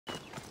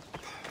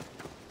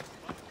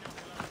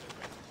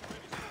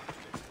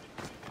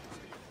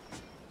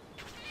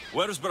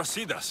Where's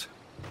Brasidas?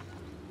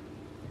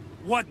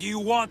 What do you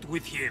want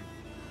with him?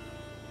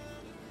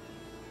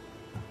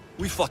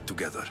 We fought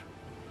together.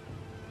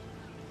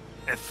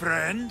 A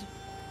friend?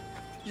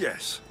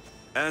 Yes,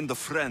 and a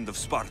friend of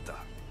Sparta.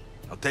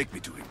 Now take me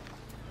to him.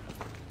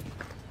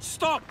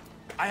 Stop!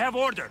 I have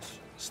orders.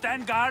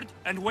 Stand guard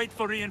and wait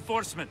for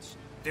reinforcements.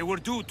 They were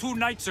due 2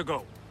 nights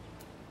ago.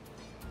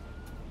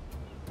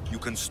 You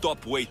can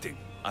stop waiting.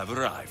 I've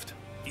arrived.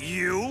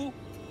 You?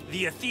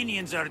 The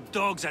Athenians are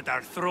dogs at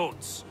our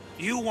throats.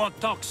 You won't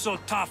talk so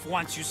tough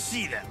once you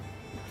see them.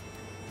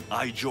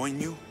 I join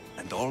you,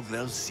 and all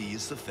they'll see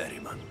is the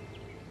ferryman.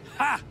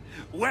 Ha!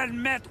 Well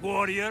met,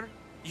 warrior.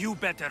 You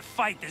better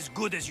fight as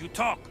good as you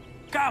talk.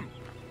 Come,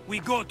 we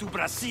go to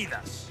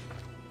Brasidas.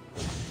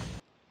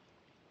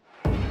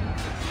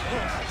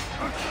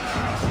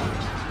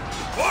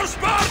 For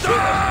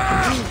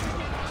Sparta!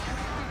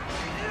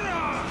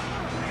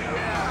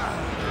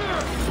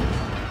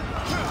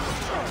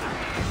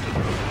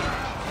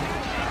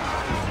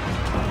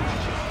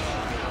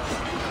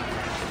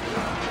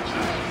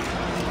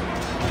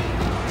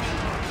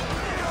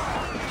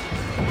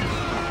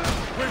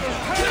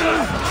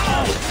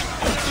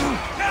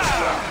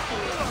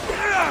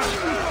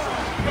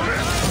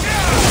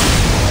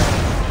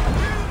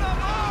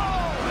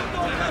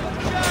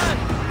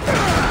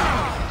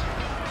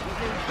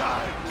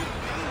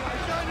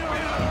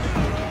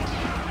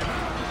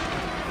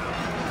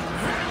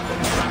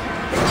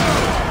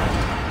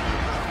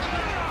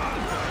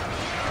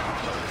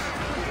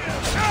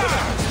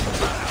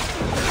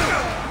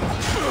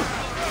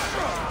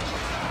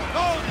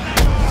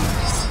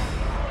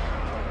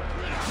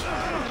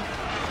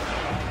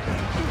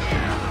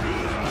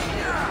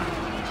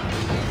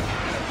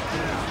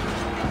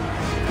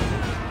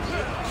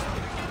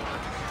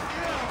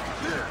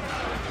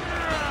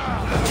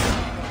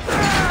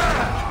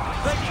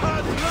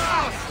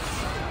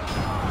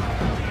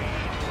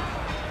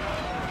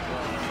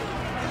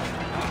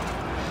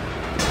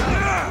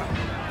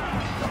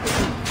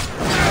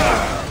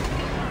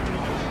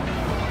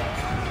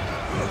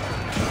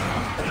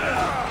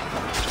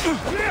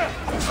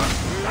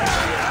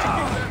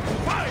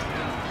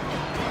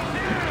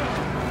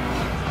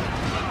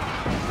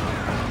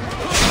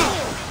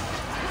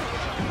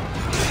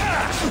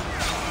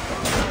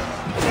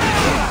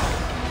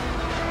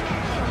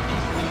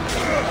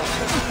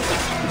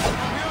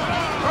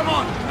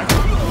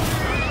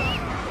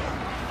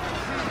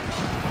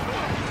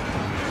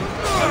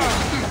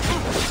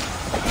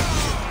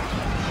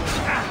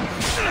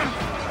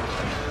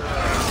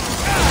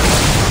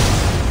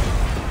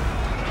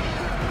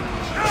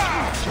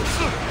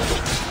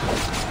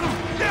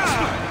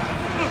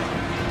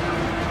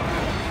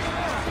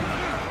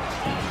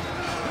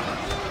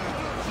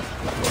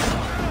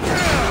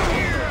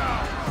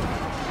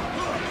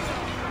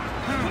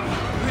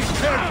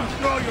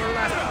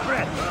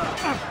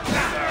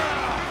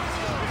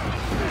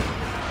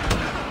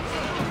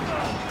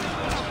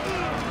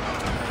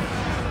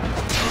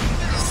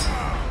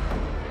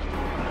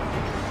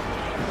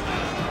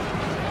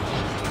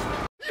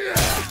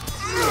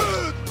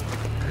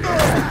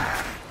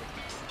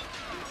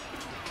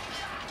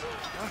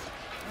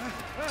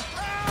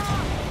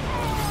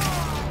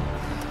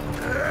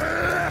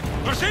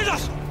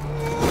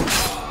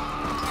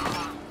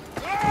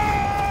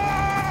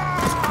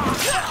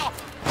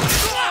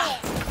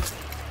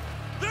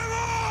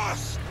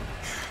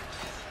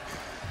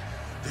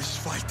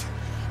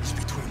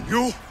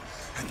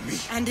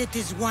 And it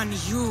is one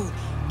you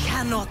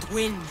cannot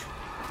win.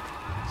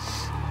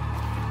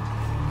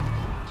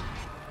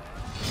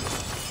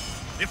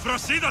 If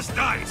Brasidas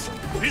dies,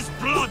 his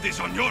blood is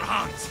on your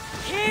hands.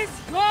 His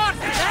yours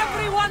and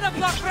every one of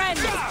your friends.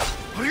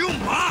 Are you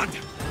mad?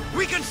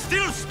 We can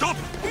still stop.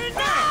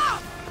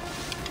 Enough!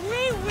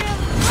 We will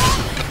not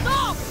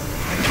stop!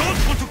 I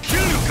don't want to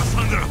kill you,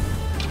 Cassandra,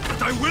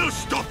 but I will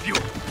stop you.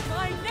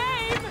 My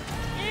name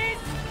is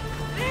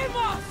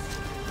Deimos!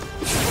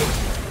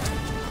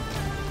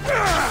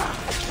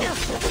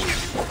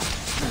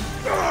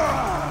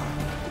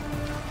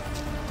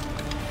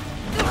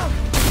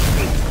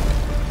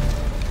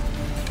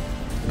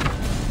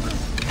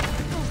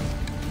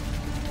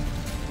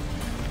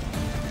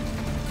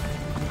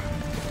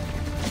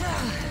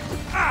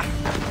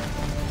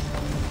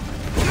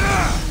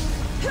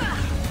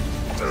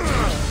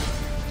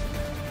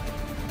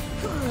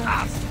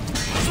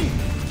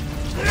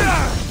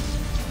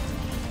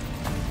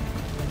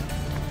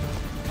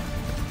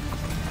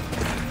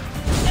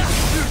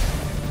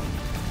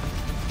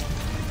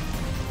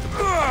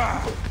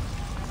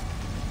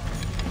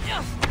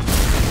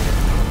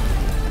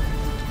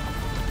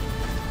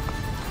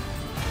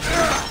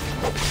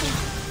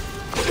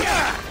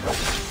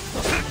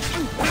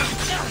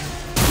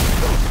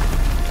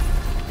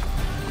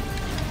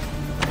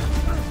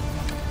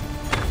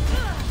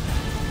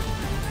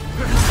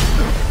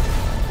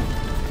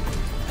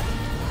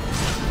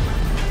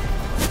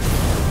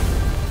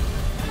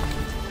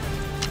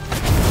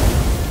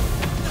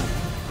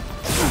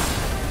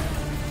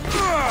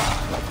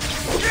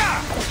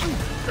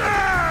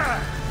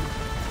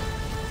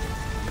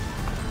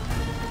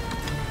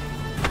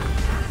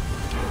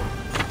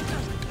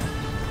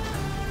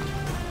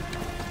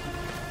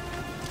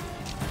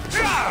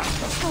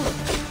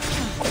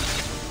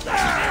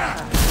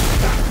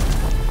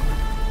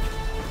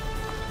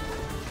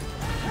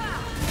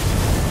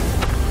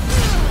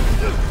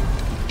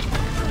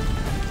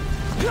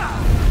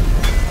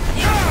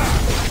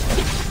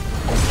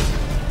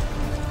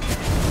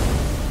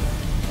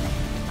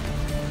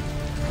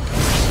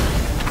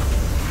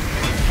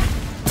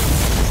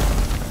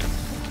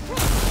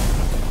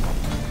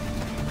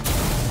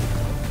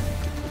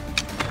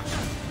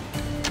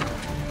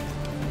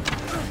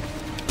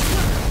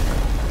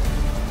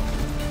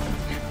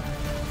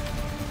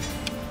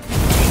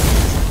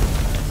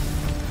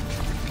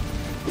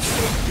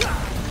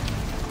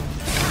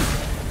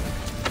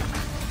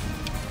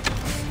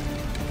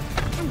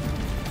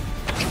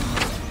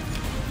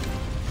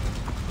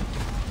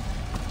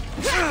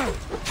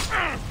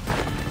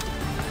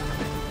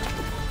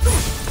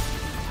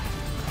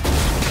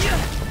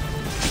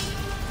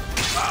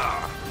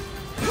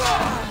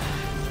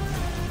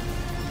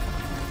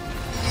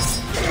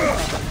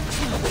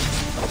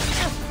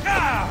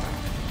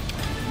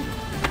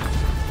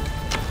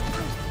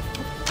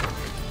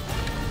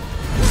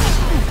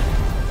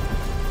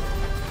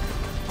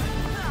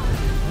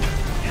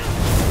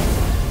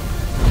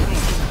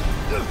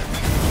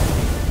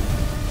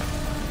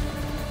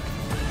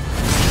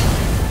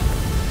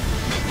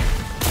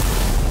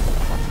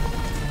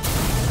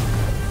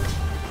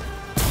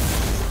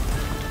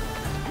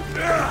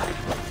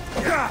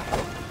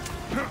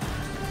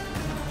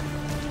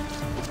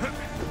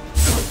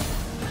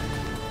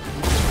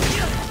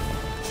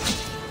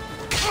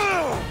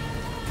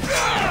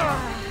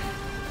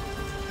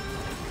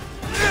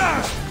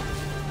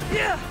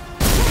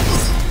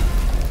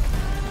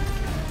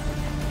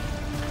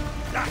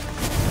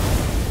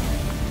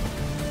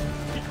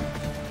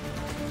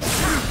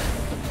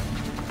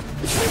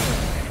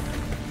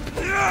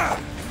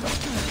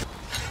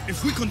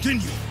 If we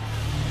continue,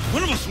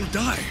 one of us will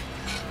die.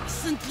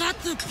 Isn't that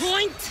the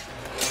point?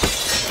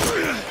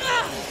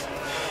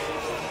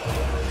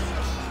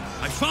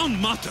 I found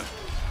Mater.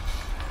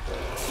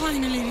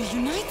 Finally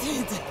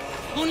reunited,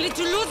 only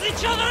to lose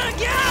each other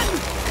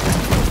again!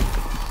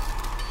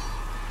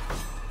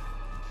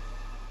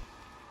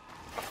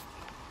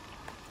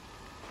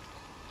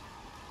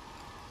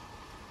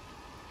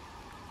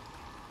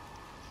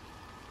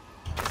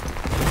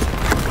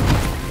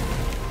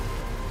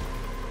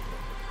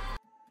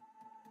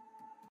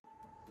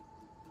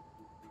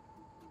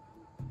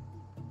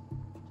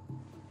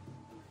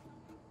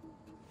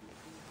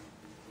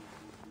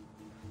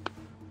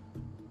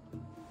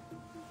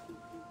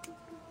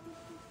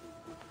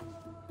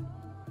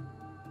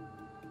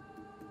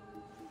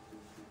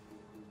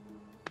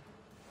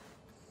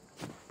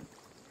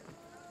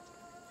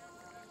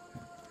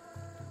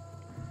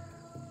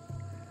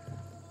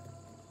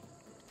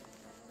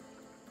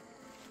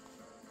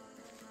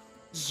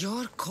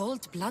 You're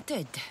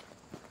cold-blooded.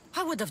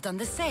 I would have done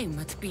the same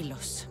at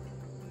Pylos.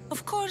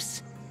 Of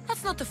course,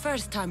 that's not the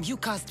first time you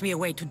cast me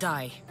away to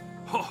die.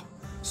 Oh,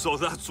 so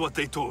that's what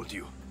they told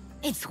you.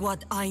 It's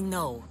what I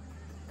know.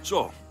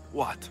 So,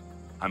 what?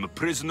 I'm a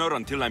prisoner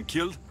until I'm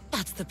killed?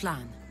 That's the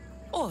plan.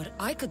 Or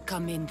I could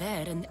come in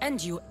there and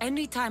end you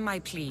anytime I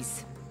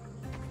please.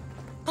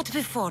 But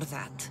before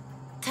that,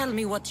 tell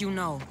me what you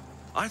know.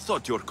 I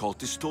thought your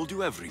cultists told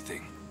you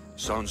everything.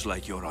 Sounds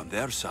like you're on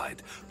their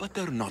side, but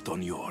they're not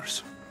on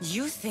yours.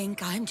 You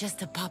think I'm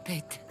just a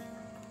puppet?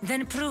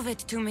 Then prove it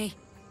to me.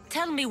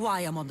 Tell me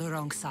why I'm on the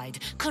wrong side.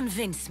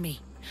 Convince me.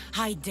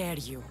 I dare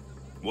you.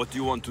 What do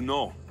you want to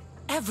know?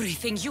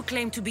 Everything you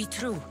claim to be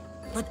true.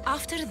 But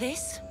after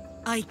this,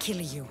 I kill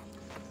you.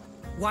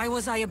 Why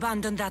was I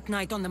abandoned that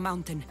night on the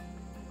mountain?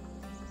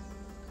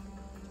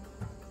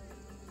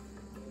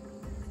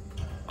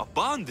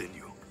 Abandon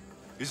you?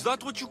 Is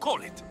that what you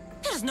call it?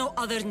 There's no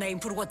other name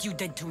for what you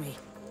did to me.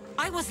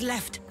 I was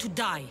left to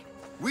die.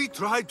 We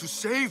tried to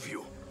save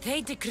you.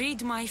 They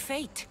decreed my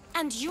fate,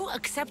 and you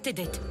accepted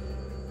it.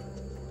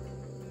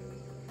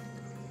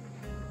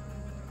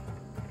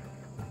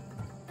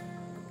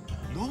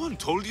 No one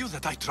told you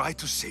that I tried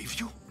to save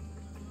you?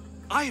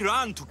 I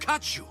ran to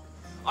catch you.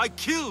 I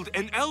killed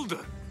an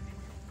elder.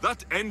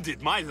 That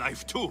ended my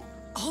life too.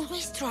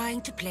 Always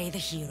trying to play the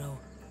hero.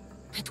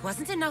 It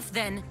wasn't enough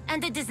then,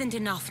 and it isn't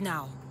enough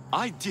now.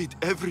 I did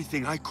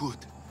everything I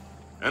could.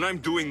 And I'm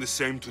doing the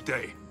same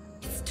today.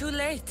 It's too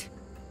late.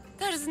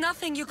 There's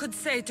nothing you could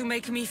say to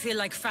make me feel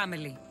like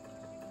family.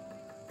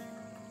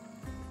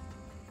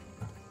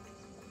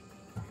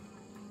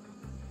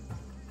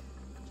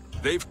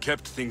 They've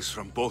kept things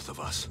from both of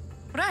us.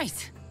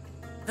 Right.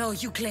 Though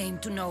you claim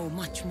to know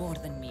much more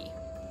than me.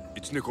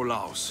 It's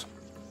Nikolaos.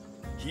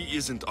 He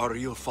isn't our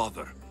real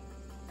father.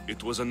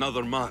 It was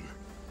another man.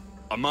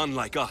 A man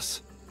like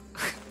us.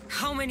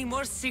 How many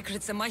more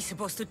secrets am I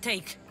supposed to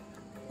take?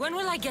 When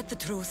will I get the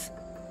truth?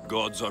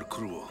 Gods are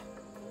cruel.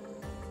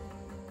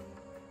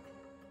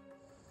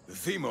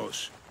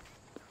 Themos,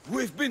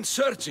 we've been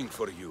searching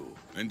for you,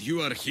 and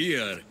you are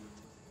here.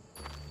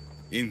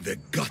 In the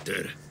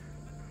gutter.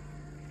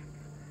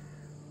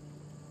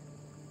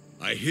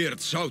 I heard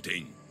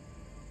shouting.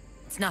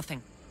 It's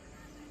nothing.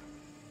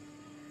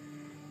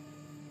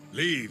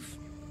 Leave.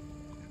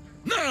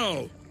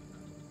 Now!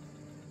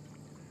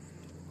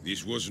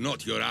 This was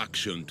not your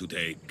action to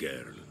take,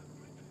 girl.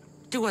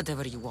 Do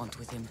whatever you want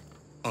with him.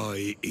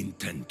 I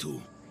intend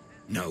to.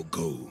 Now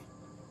go.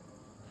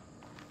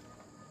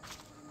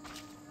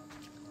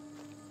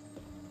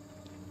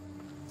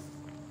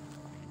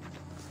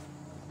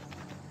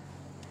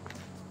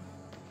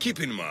 Keep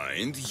in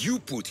mind, you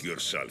put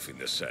yourself in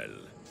the cell.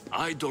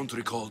 I don't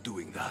recall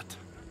doing that.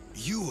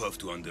 You have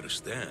to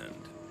understand.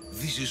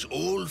 This is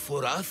all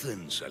for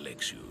Athens,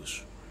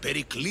 Alexios.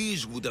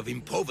 Pericles would have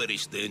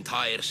impoverished the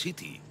entire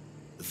city.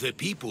 The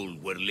people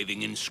were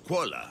living in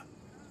squalor.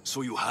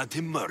 So you had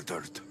him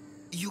murdered?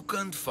 You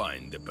can't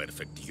find the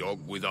perfect yolk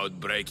without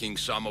breaking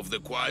some of the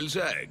quail's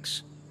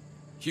eggs.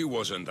 He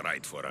wasn't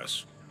right for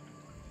us.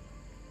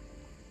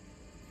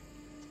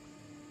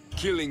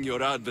 Killing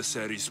your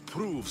adversaries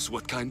proves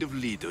what kind of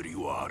leader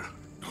you are.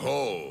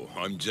 Oh,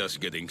 I'm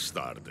just getting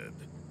started.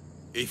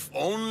 If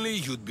only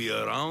you'd be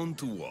around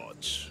to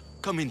watch.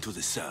 Come into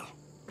the cell.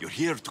 You're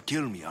here to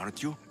kill me,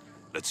 aren't you?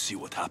 Let's see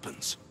what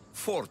happens.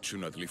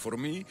 Fortunately for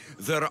me,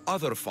 there are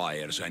other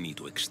fires I need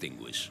to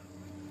extinguish.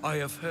 I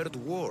have heard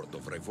word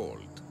of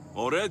revolt.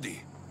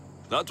 Already?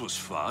 That was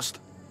fast.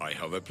 I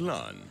have a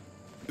plan.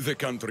 They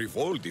can't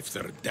revolt if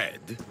they're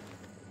dead.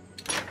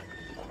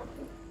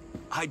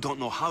 I don't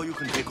know how you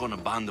can take on a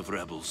band of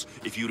rebels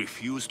if you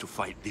refuse to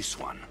fight this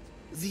one.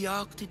 The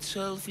act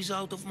itself is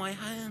out of my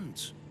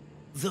hands.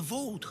 The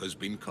vote has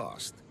been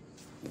cast.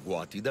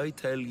 What did I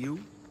tell you?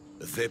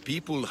 The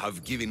people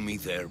have given me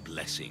their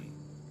blessing.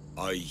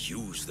 I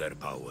use their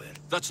power.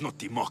 That's not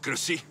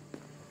democracy.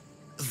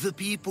 The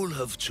people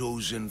have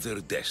chosen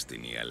their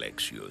destiny,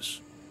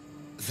 Alexios.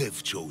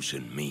 They've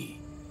chosen me.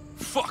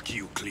 Fuck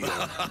you,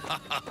 Cleon.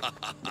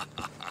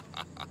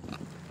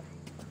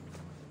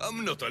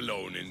 I'm not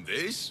alone in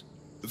this.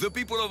 The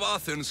people of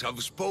Athens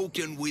have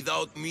spoken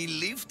without me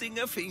lifting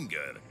a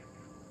finger.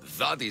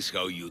 That is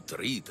how you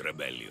treat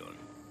rebellion.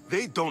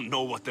 They don't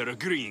know what they're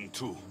agreeing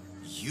to.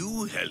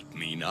 You helped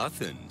me in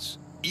Athens,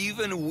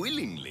 even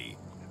willingly.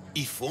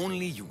 If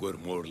only you were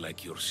more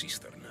like your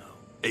sister now.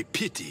 A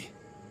pity.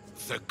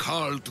 The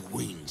cult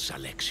wins,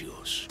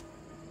 Alexios.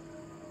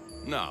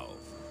 Now,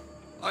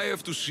 I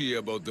have to see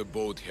about the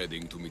boat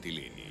heading to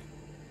Mytilene.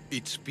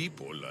 Its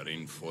people are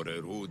in for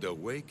a rude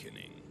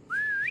awakening.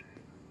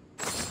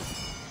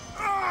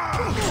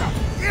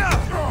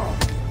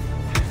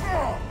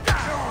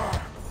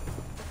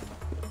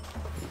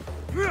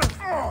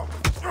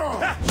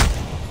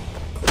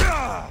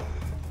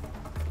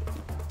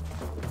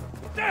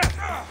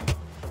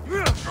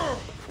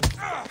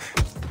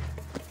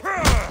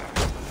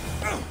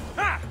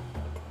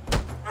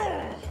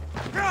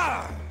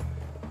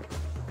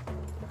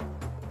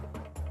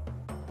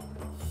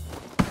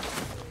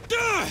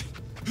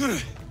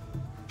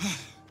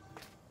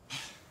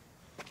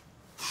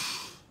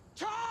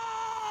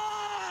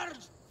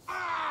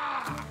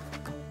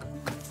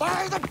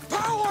 By the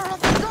power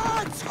of the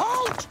gods,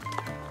 halt!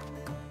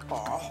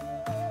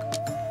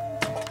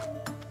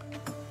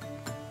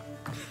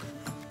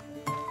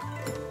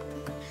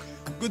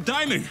 Good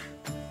timing.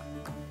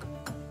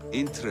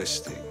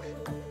 Interesting.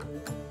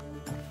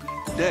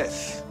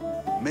 Death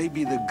may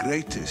be the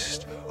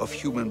greatest of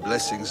human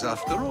blessings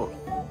after all.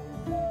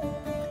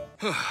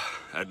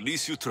 At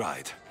least you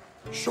tried.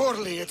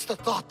 Surely it's the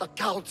thought that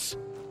counts.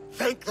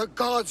 Thank the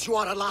gods you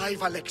are alive,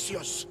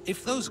 Alexios.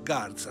 If those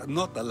guards are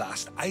not the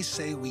last, I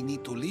say we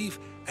need to leave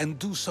and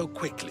do so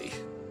quickly.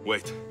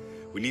 Wait,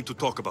 we need to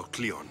talk about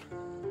Cleon.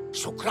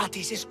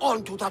 Socrates is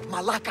onto that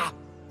Malaka.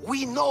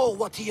 We know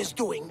what he is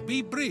doing.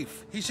 Be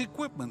brief. His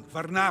equipment,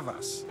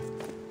 Varnavas.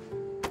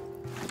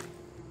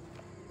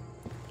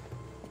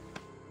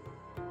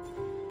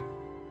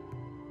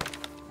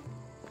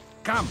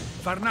 Come,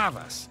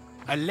 Varnavas.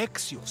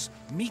 Alexios,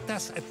 meet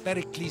us at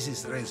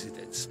Pericles'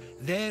 residence.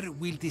 There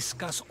we'll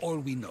discuss all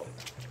we know.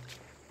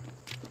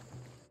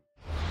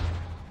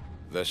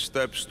 The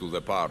steps to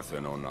the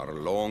Parthenon are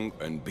long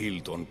and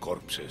built on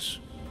corpses.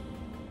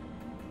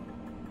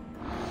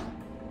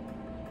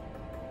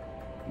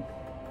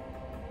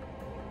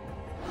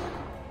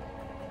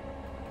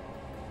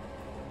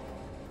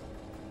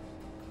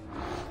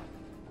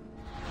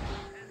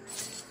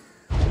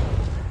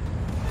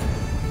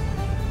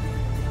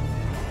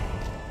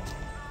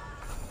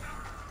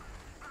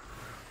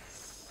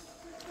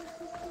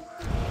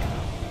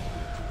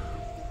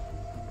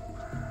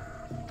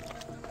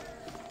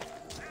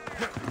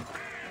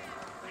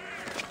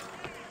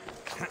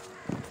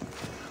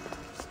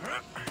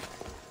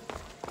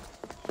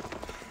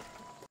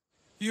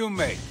 You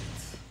made it.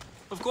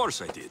 Of course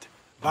I did.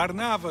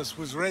 Varnavas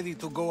was ready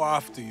to go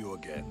after you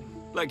again.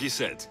 Like he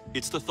said,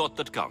 it's the thought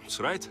that counts,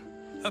 right?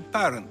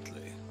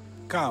 Apparently.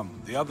 Come,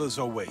 the others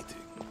are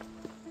waiting.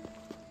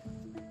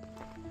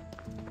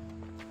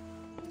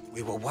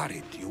 We were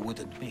worried you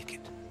wouldn't make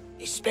it.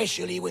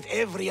 Especially with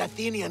every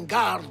Athenian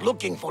guard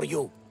looking for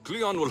you.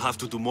 Cleon will have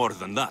to do more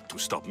than that to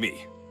stop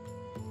me.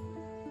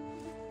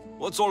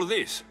 What's all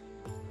this?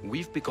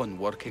 We've begun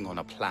working on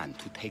a plan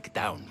to take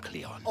down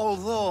Cleon.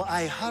 Although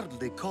I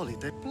hardly call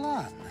it a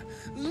plan.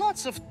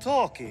 Lots of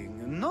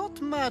talking,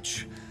 not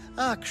much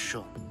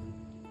action.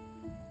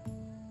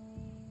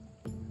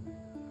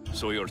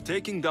 So you're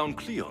taking down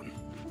Cleon?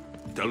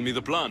 Tell me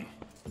the plan.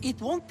 It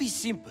won't be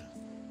simple.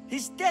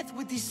 His death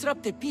would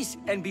disrupt the peace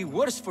and be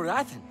worse for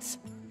Athens.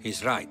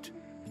 He's right.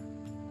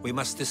 We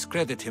must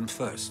discredit him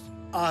first.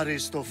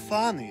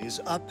 Aristophanes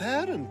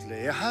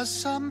apparently has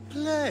some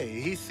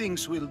play he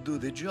thinks will do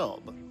the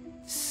job.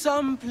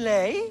 Some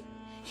play?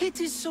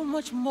 It is so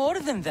much more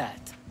than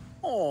that.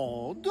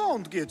 Oh,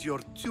 don't get your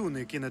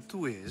tunic in a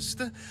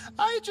twist.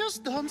 I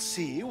just don't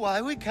see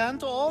why we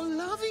can't all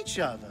love each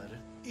other.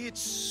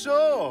 It's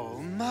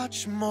so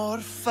much more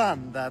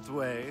fun that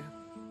way.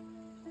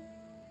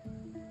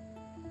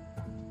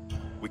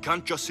 We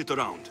can't just sit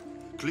around.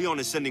 Cleon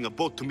is sending a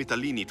boat to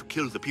Mytilene to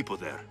kill the people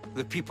there.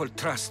 The people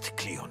trust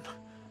Cleon.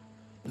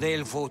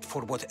 They'll vote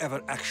for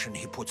whatever action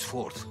he puts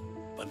forth.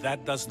 But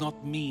that does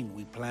not mean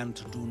we plan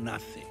to do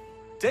nothing.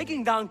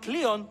 Taking down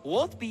Cleon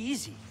won't be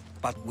easy.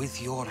 But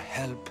with your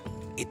help,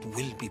 it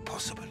will be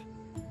possible.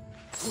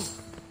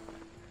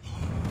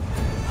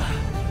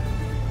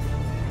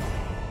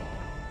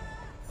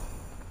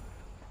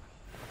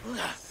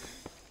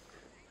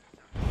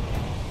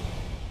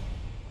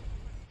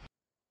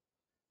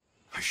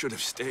 I should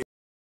have stayed.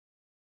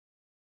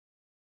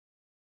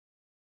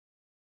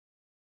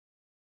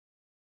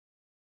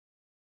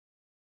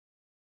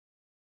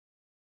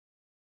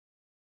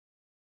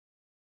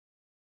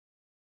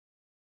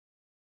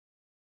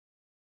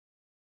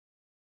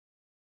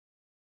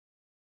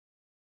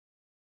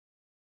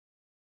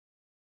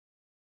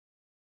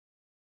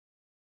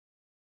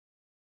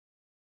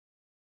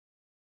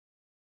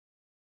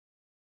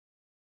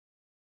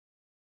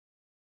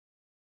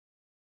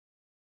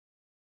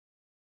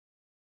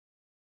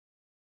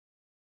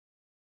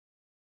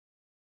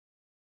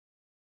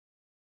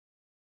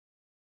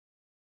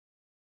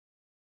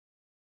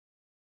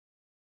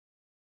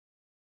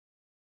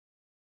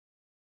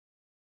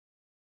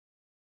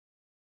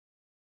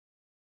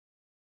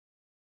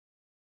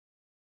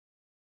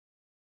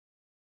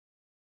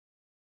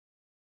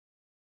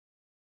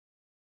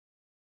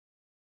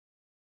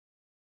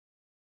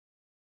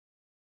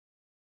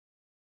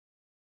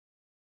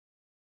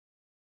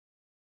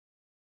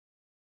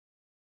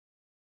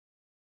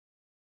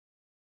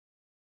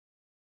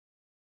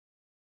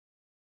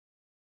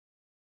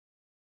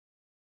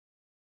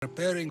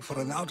 Preparing for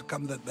an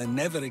outcome that may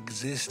never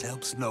exist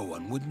helps no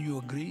one, wouldn't you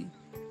agree?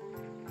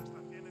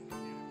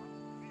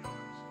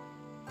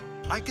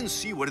 I can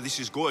see where this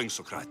is going,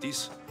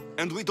 Socrates.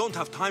 And we don't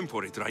have time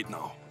for it right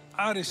now.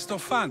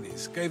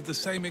 Aristophanes gave the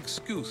same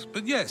excuse,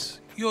 but yes,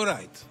 you're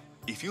right.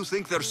 If you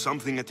think there's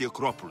something at the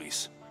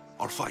Acropolis,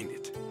 I'll find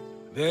it.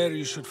 There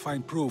you should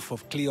find proof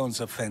of Cleon's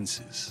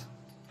offenses.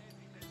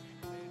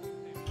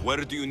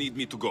 Where do you need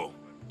me to go?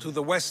 To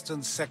the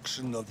western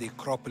section of the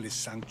Acropolis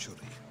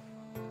Sanctuary.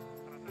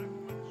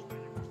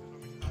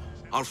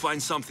 I'll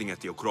find something at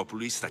the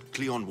Acropolis that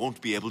Cleon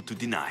won't be able to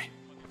deny.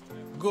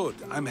 Good.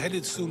 I'm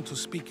headed soon to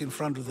speak in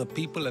front of the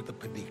people at the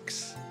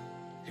Pnyx.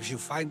 If you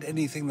find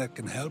anything that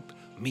can help,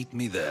 meet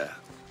me there.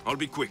 I'll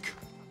be quick.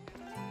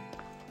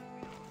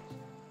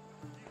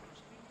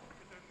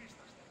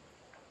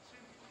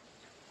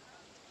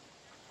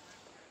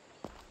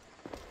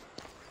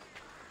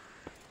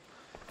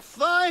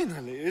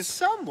 Finally,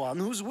 someone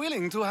who's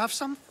willing to have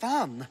some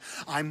fun.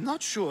 I'm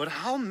not sure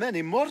how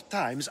many more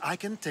times I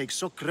can take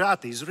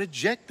Socrates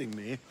rejecting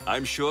me.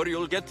 I'm sure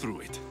you'll get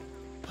through it.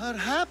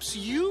 Perhaps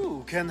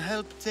you can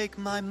help take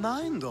my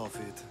mind off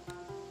it.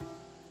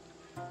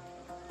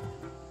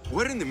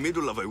 We're in the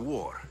middle of a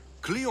war.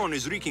 Cleon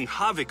is wreaking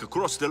havoc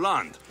across the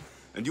land.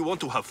 And you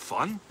want to have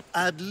fun?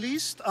 At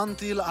least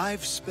until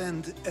I've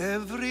spent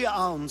every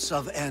ounce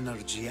of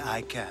energy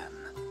I can.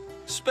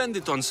 Spend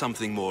it on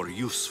something more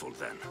useful,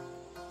 then.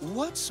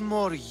 What's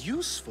more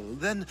useful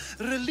than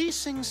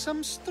releasing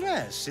some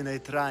stress in a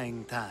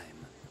trying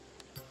time?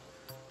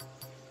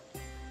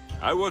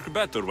 I work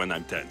better when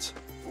I'm tense.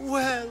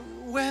 Well,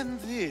 when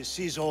this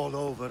is all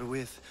over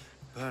with,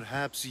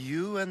 perhaps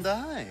you and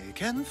I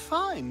can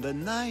find a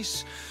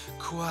nice,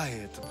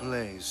 quiet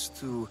place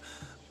to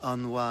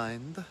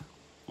unwind.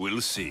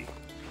 We'll see.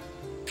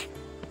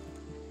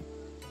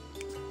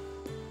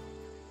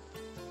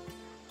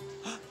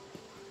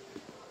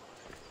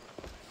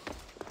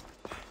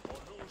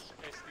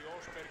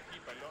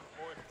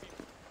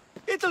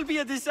 It'll be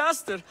a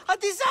disaster! A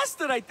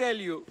disaster, I tell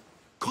you!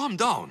 Calm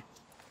down.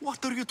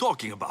 What are you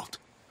talking about?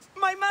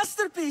 My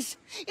masterpiece!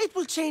 It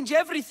will change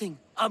everything.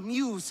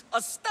 Amuse,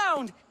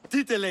 astound,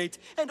 titillate,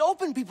 and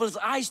open people's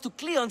eyes to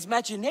Cleon's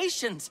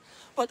machinations.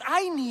 But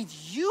I need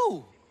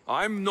you!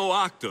 I'm no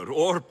actor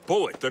or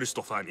poet,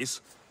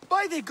 Aristophanes.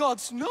 By the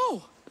gods,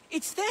 no!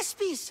 It's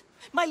Thespis!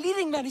 My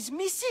leading man is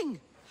missing!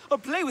 A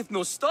play with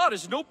no star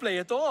is no play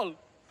at all.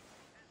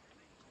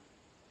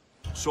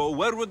 So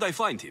where would I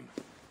find him?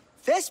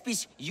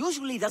 Thespis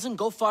usually doesn't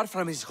go far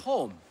from his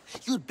home.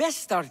 You'd best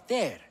start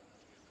there.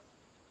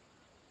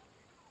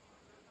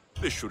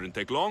 This shouldn't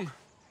take long.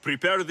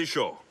 Prepare the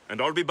show,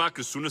 and I'll be back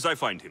as soon as I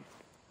find him.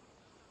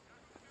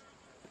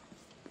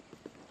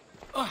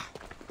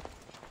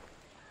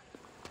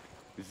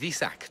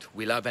 This act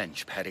will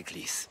avenge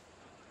Pericles.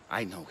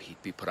 I know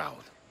he'd be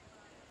proud.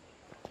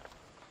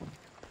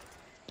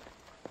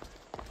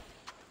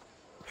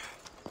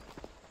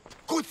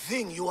 Good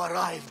thing you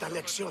arrived,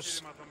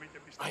 Alexios.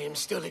 I am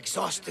still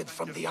exhausted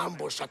from the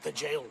ambush at the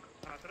jail.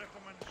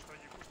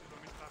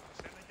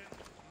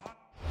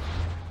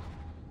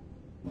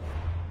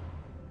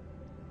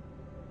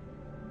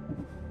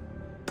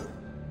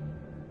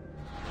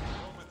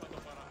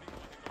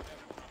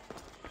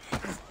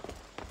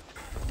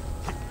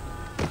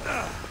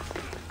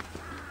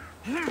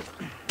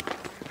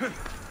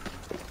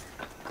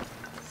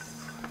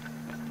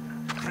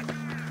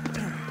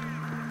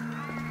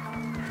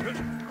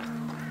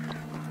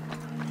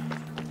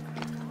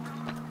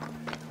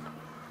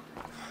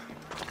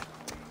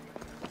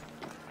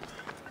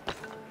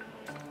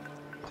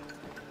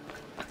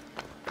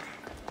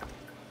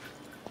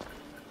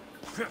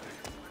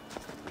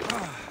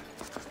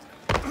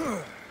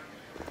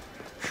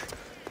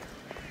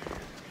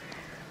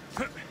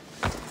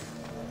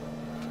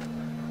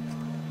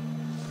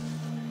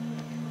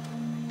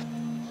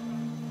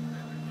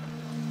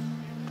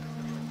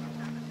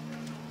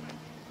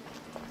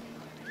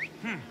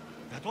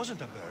 That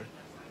wasn't a bird.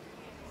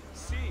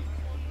 See.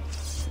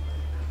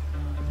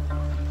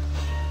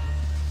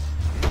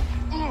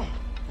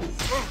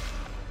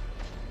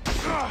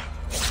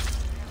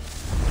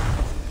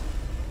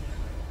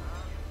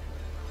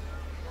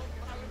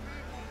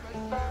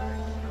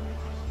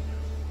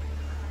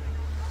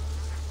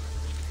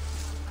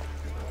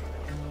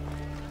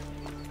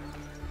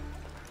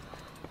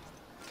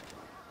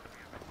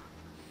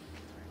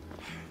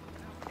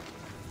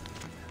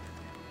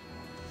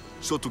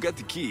 So to get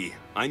the key,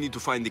 I need to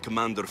find the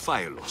commander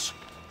Phylos.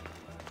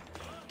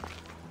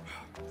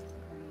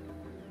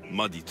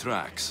 Muddy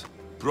tracks.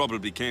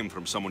 Probably came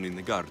from someone in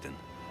the garden.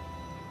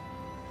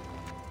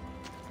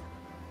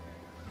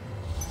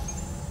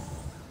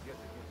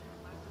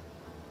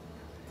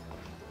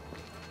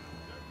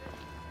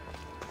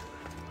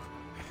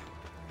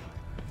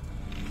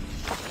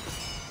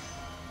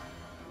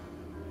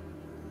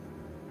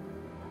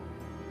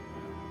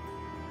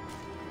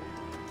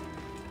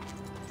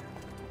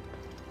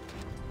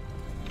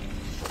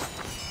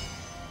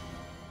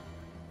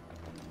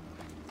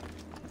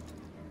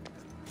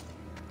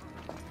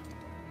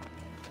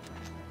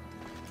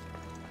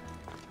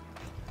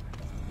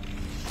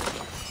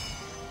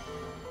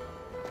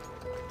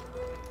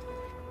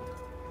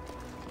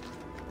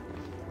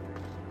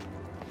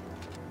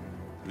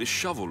 This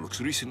shovel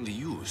looks recently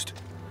used.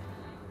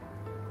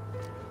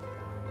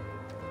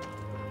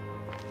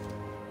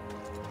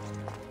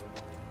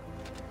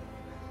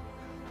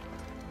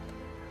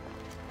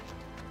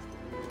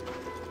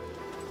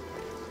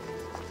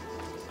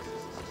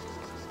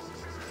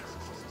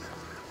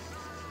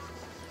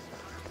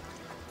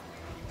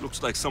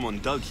 Looks like someone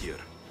dug here.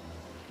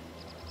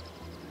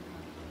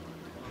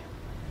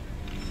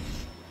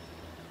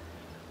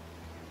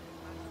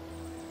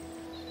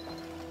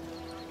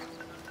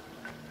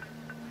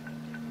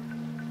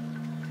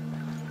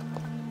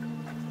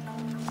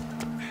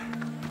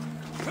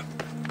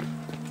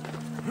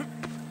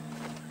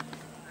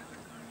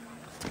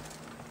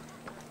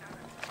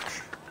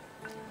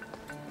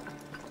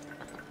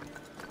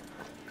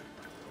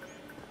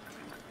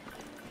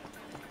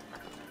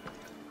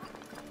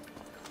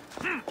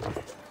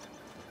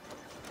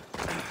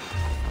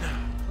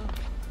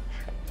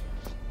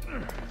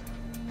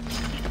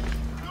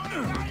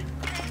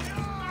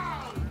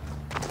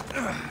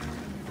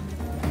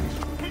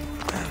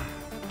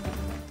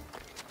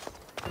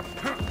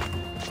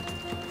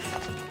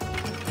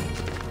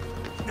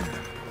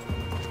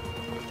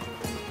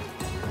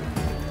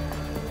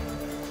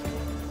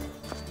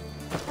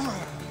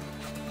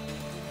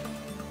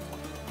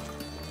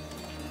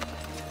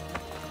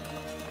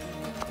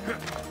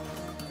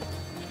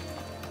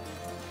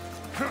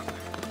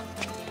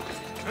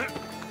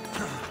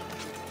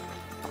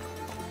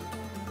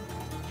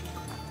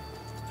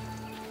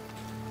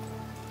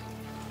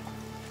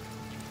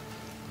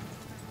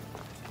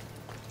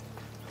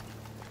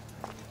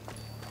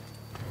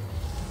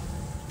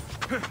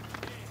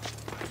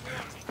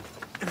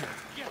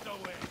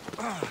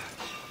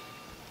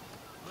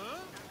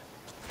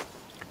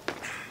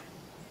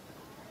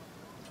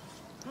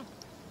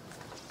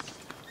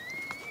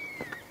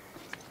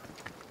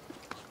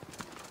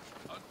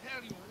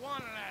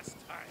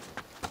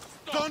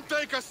 Don't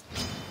take us!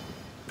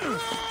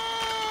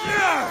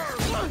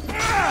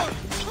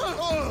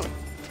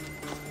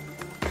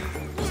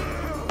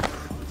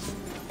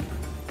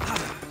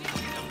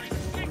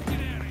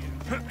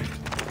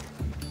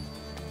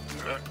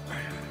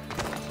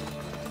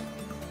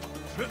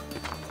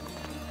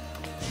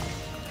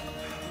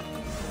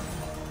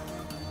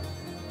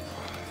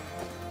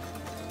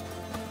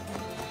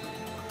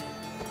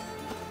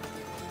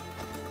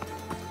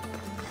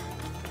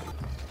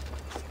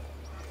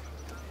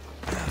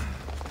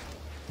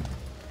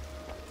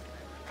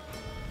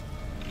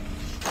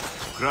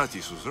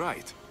 Socrates was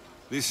right.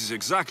 This is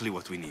exactly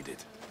what we needed.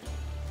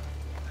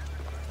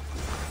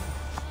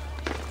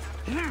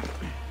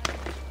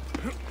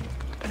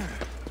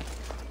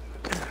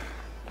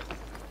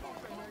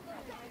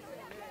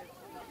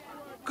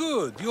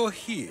 Good, you're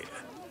here.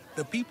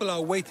 The people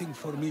are waiting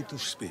for me to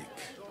speak.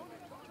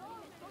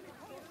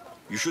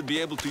 You should be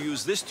able to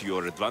use this to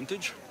your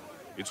advantage.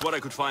 It's what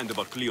I could find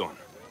about Cleon.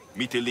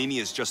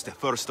 Mytilene is just the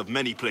first of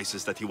many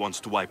places that he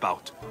wants to wipe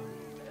out.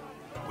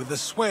 With the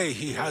sway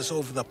he has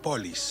over the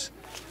polis,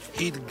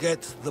 he'd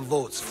get the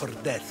votes for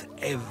death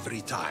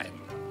every time.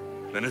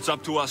 Then it's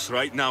up to us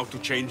right now to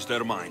change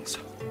their minds.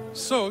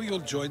 So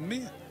you'll join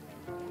me?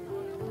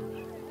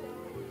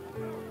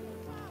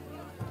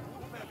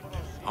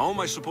 How am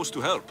I supposed to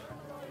help?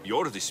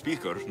 You're the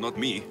speaker, not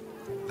me.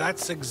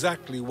 That's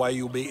exactly why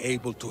you'll be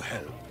able to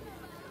help.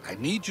 I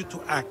need you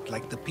to act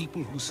like the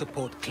people who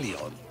support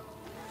Cleon.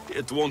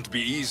 It won't be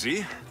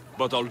easy,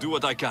 but I'll do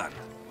what I can.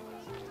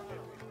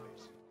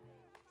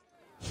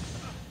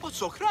 But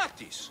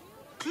Socrates,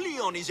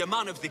 Cleon is a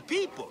man of the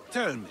people.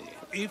 Tell me,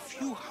 if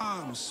you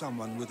harm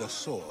someone with a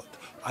sword,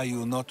 are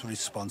you not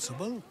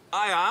responsible?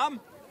 I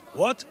am.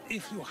 What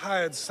if you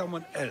hired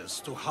someone else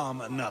to harm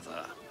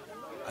another?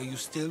 Are you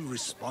still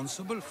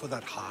responsible for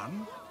that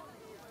harm?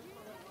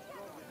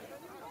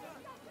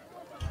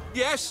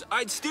 Yes,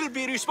 I'd still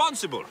be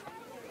responsible.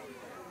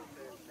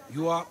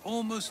 You are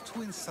almost too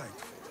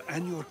insightful,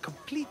 and you're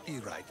completely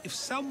right. If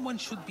someone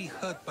should be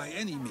hurt by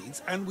any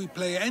means, and we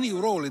play any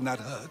role in that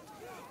hurt,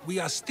 we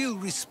are still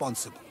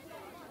responsible.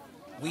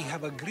 We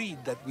have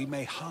agreed that we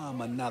may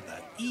harm another,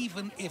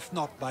 even if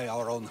not by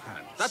our own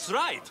hands. That's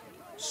right.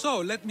 So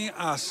let me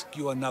ask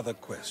you another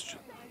question.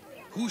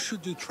 Who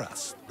should you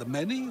trust, the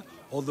many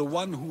or the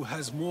one who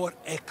has more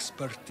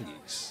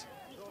expertise?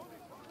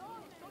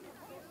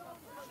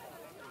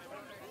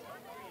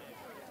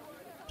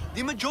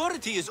 The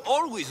majority is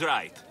always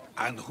right.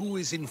 And who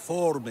is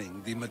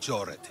informing the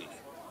majority?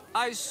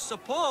 I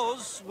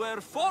suppose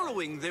we're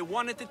following the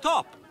one at the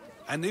top.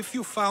 And if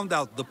you found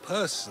out the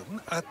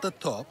person at the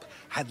top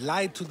had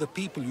lied to the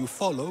people you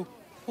follow,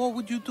 what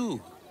would you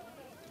do?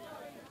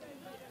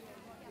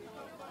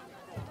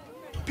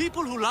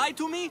 People who lie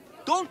to me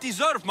don't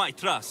deserve my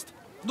trust.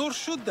 Nor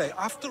should they.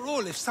 After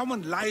all, if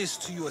someone lies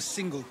to you a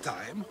single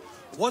time,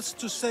 what's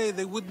to say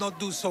they would not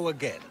do so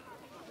again?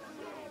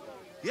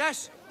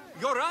 Yes,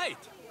 you're right.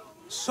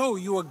 So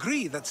you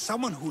agree that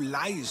someone who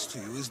lies to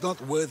you is not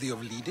worthy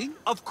of leading?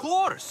 Of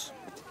course.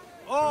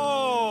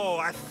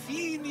 Oh,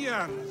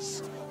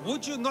 Athenians!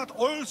 Would you not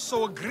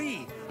also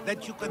agree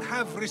that you can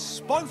have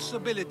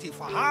responsibility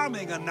for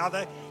harming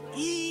another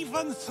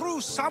even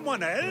through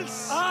someone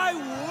else? I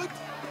would!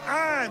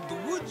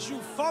 And would you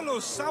follow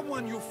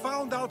someone you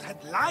found out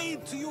had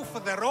lied to you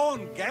for their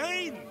own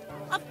gain?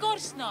 Of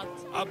course not.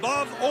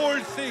 Above all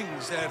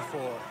things,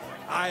 therefore,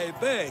 I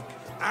beg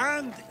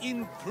and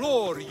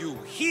implore you,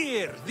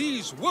 hear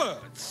these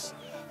words.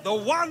 The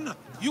one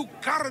you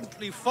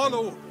currently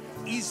follow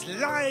is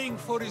lying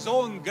for his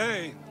own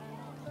gain.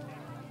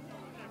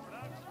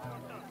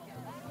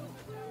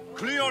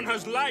 Cleon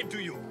has lied to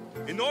you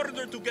in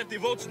order to get the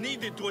votes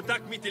needed to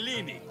attack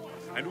Mytilene.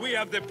 And we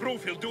have the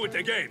proof he'll do it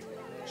again.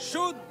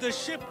 Should the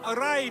ship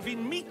arrive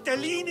in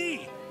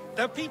Mytilene,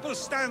 the people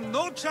stand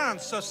no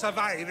chance of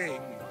surviving.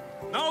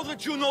 Now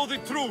that you know the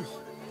truth,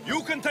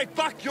 you can take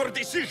back your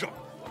decision.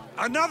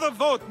 Another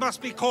vote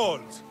must be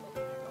called.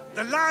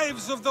 The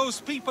lives of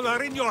those people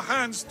are in your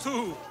hands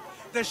too.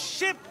 The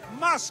ship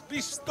must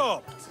be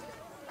stopped.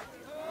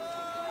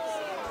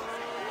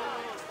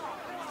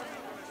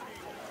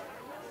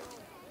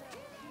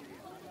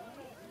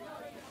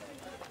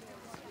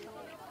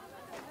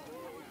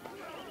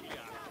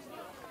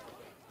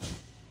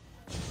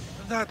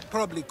 That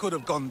probably could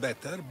have gone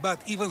better,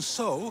 but even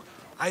so,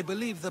 I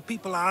believe the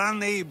people are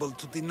unable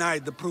to deny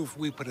the proof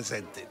we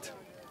presented.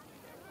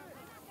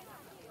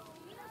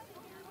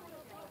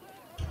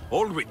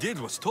 All we did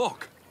was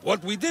talk.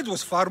 What we did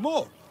was far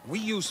more. We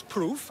used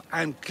proof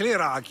and clear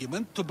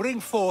argument to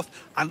bring forth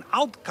an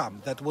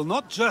outcome that will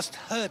not just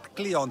hurt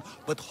Cleon,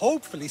 but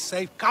hopefully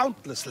save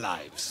countless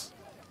lives.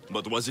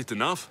 But was it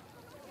enough?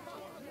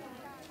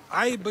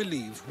 I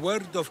believe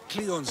word of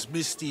Cleon's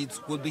misdeeds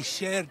will be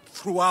shared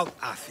throughout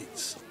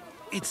Athens.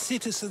 Its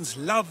citizens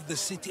love the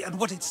city and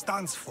what it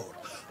stands for.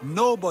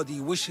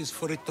 Nobody wishes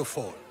for it to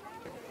fall.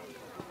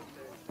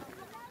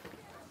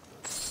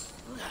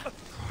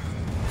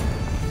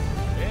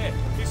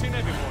 Τι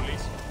συνέβη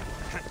μόλις?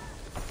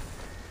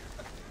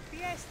 Τι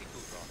έστι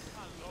τούτο?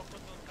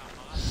 Αλόκοτο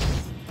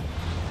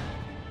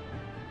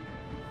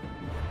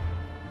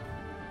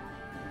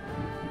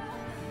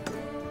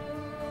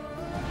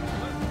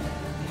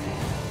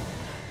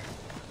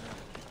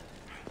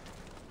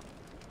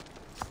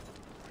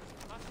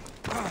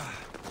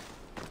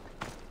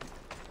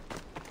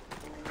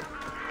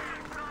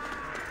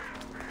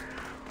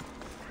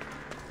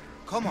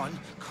Come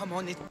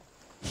on,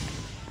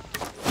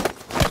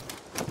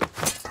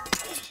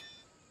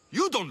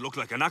 You don't look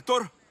like an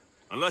actor.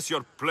 Unless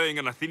you're playing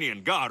an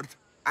Athenian guard.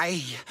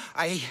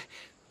 I...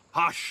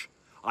 Hush!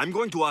 I'm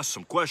going to ask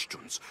some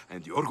questions,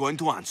 and you're going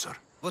to answer.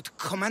 But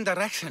Commander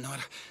Rexenor...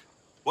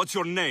 What's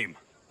your name?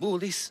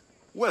 Bullis?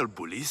 Well,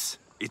 Bullis,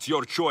 it's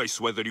your choice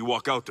whether you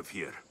walk out of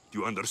here. Do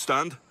you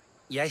understand?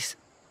 Yes.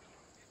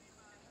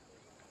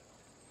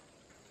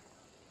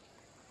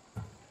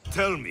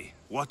 Tell me,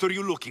 what are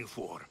you looking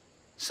for?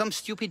 Some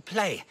stupid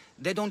play.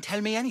 They don't tell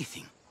me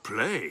anything.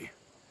 Play?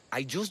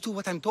 I just do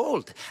what I'm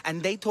told,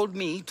 and they told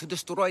me to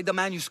destroy the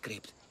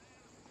manuscript.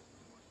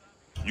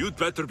 You'd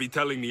better be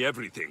telling me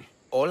everything.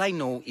 All I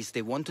know is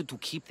they wanted to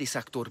keep this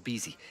actor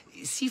busy.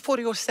 See for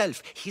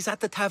yourself, he's at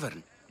the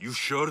tavern. You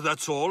sure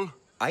that's all?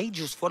 I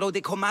just follow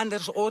the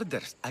commander's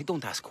orders. I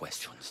don't ask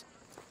questions.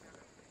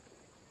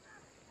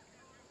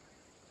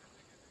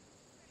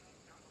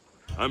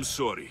 I'm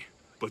sorry,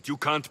 but you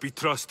can't be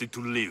trusted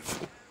to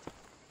live.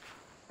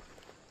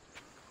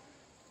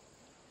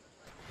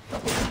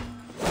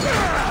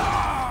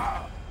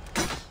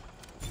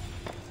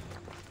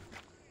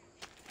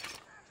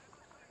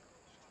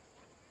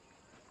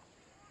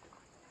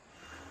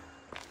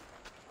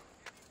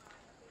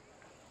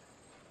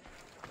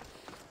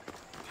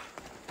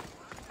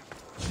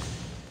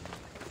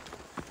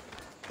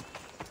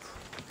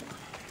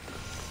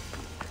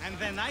 And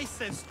then I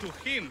says to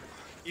him,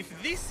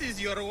 if this is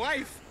your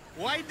wife,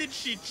 why did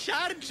she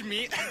charge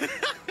me?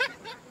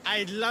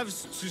 I'd love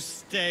to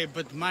stay,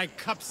 but my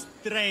cup's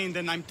drained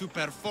and I'm to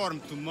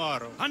perform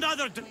tomorrow.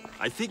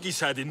 I think he's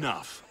had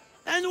enough.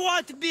 And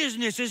what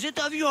business is it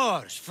of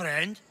yours,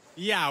 friend?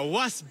 Yeah,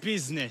 what's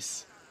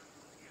business?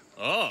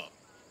 Oh,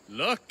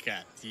 look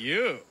at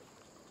you.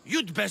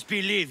 You'd best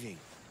be leaving.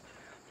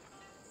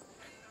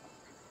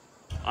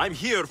 I'm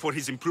here for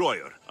his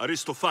employer,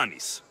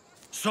 Aristophanes.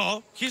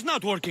 So, he's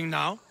not working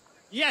now?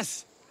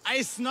 Yes,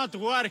 it's not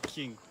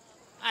working.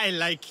 I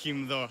like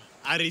him though.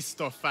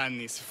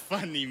 Aristophanes,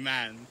 funny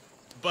man.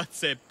 But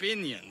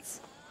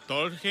opinions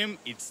told him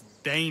it's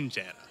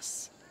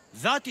dangerous.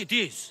 That it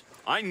is.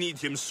 I need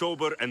him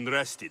sober and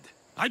rested.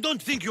 I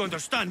don't think you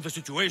understand the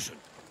situation.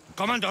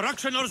 Commander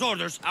Rexenor's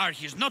orders are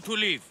he's not to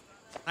leave.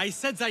 I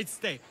said I'd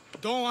stay.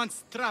 Don't want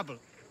trouble.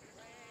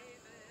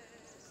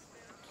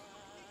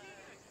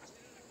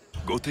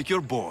 Go take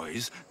your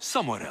boys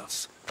somewhere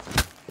else.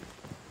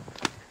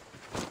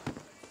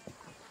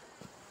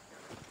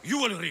 You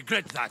will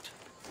regret that.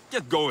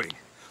 Get going.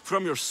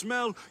 From your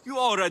smell, you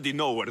already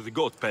know where the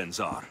goat pens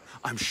are.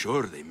 I'm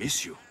sure they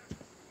miss you.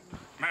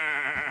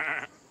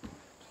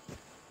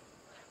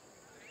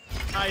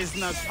 I's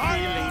not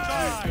feeling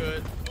too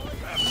good.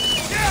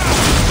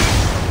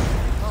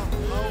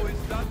 How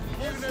is that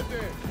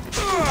dignity?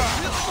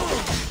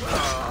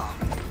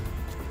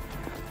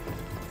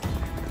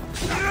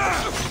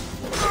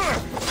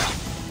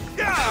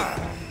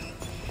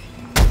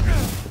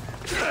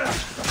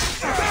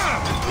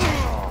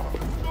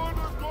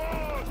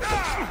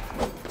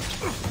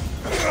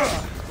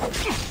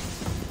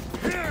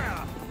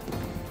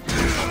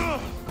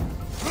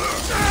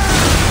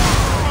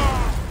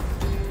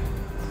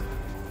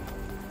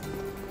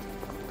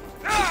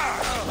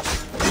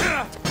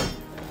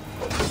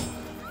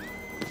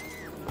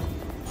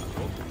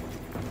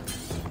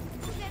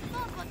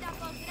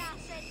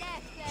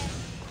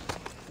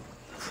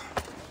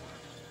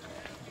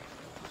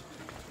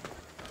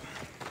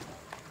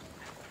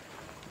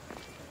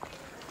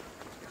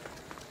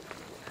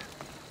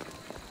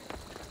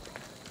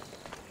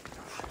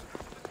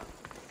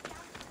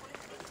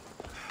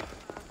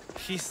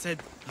 He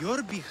said,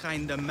 you're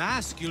behind the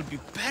mask, you'll be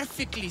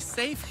perfectly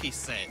safe, he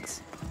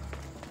says.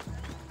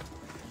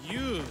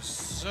 You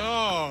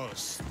so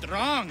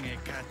strong,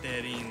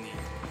 Ekaterini.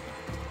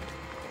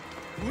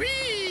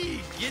 Whee!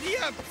 Giddy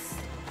ups!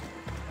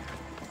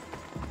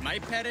 My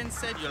parents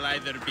said you'll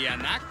either be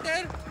an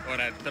actor or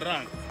a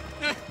drunk.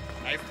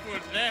 I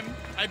fooled them.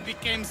 I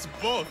became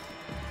both.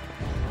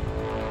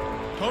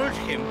 Told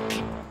him.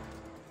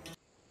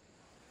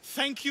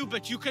 Thank you,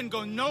 but you can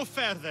go no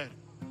further.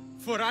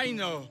 For I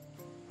know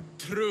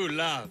true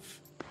love.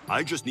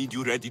 I just need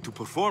you ready to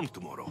perform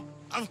tomorrow.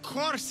 Of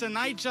course, and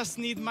I just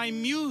need my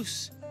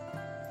muse.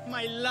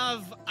 My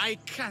love, I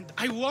can't.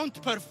 I won't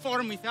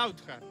perform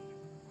without her.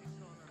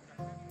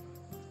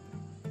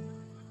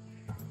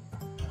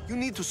 You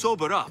need to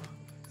sober up.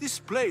 This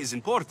play is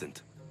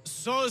important.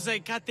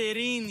 Soze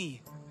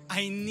Caterini,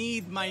 I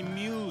need my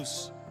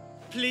muse.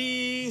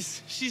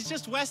 Please, she's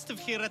just west of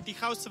here at the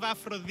House of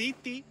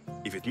Aphrodite.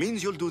 If it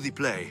means you'll do the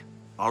play,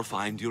 I'll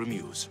find your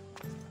muse.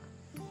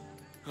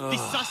 The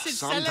sausage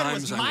seller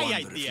was my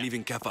idea. If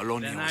leaving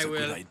Kefalonia was a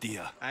good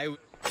idea.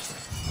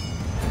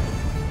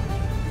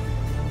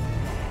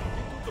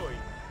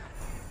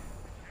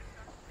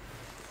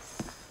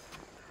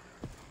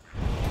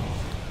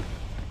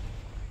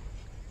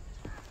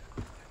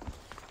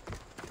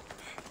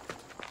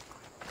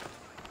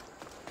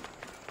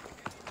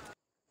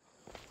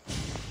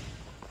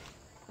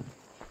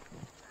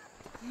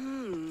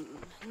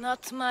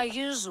 Not my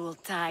usual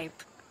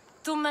type.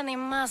 Too many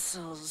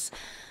muscles.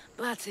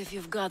 But if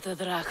you've got a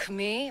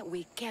drachmi,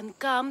 we can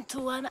come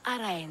to an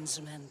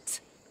arrangement.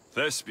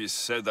 Thespis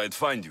said I'd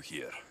find you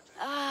here.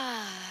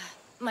 Ah,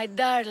 My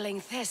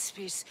darling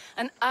Thespis,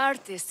 an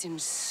artist in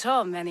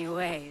so many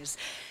ways.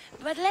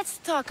 But let's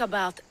talk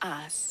about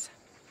us.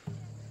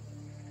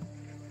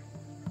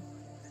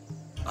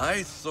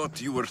 I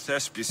thought you were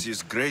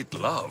Thespis' great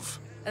love.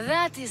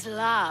 That is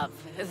love.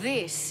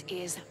 This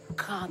is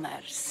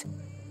commerce.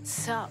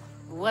 So,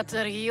 what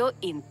are you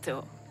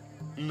into?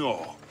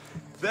 No.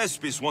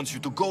 Thespis wants you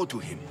to go to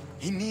him.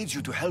 He needs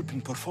you to help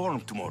him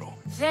perform tomorrow.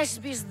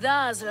 Thespis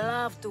does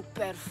love to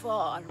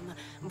perform,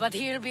 but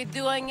he'll be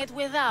doing it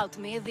without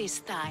me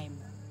this time.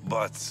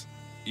 But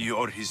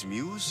you're his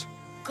muse?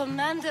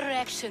 Commander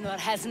Exionor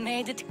has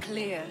made it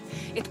clear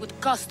it would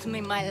cost me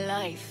my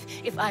life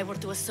if I were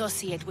to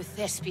associate with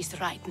Thespis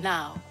right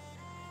now.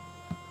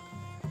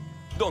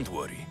 Don't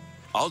worry.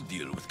 I'll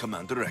deal with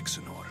Commander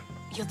Exionor.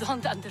 You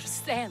don't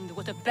understand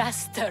what a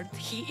bastard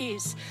he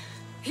is.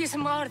 He's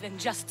more than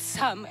just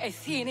some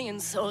Athenian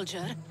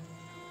soldier.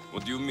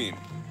 What do you mean?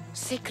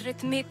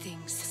 Secret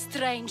meetings,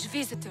 strange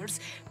visitors.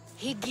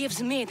 He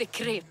gives me the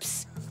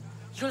creeps.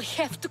 You'll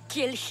have to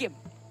kill him.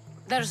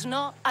 There's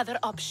no other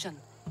option.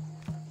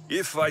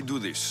 If I do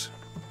this,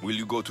 will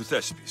you go to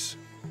Thespis?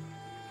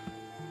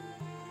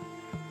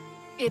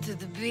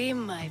 It'd be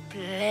my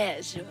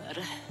pleasure.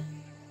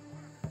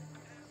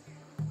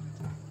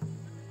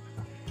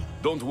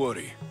 Don't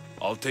worry.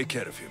 I'll take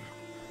care of him.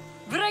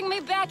 Bring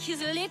me back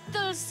his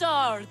little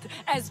sword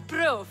as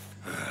proof.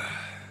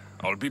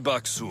 I'll be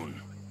back soon.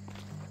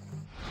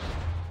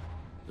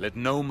 Let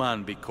no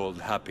man be called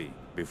happy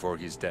before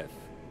his death.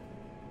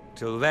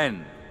 Till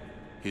then,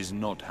 he's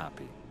not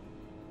happy.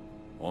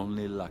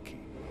 Only lucky.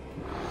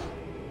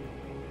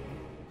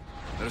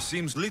 There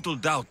seems little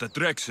doubt that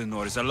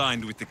Rexenor is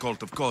aligned with the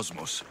cult of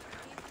Cosmos.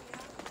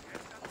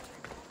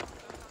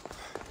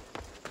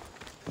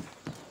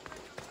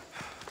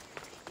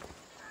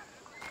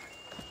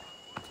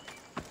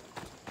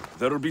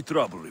 There'll be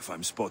trouble if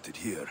I'm spotted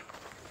here.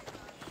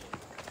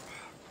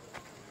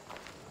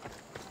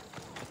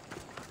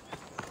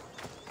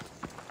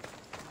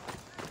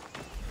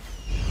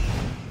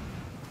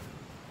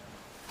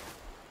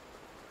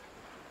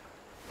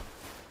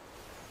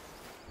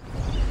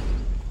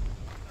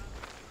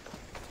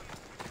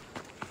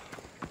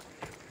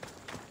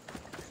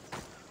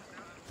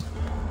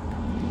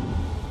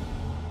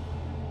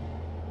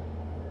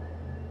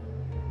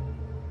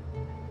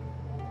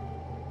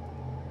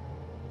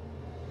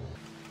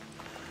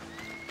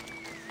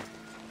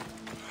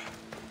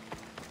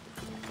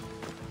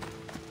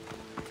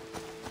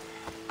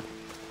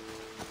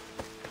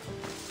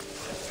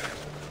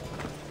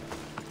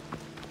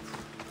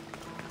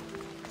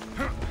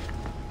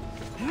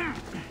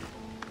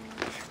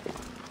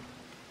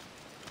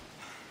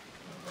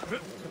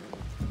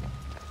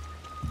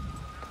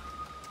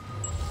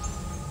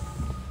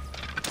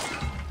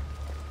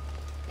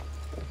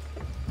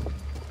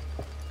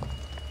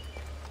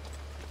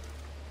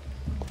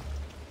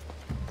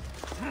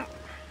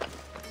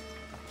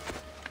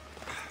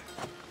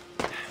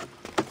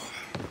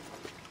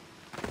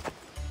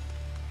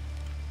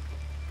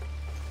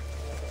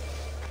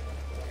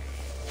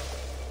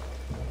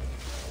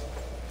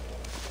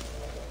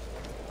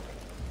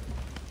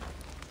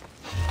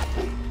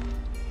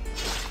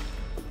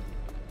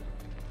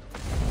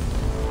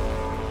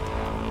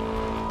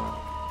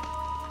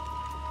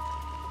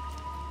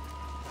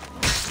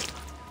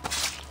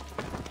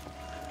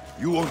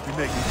 You won't be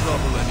making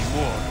trouble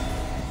anymore.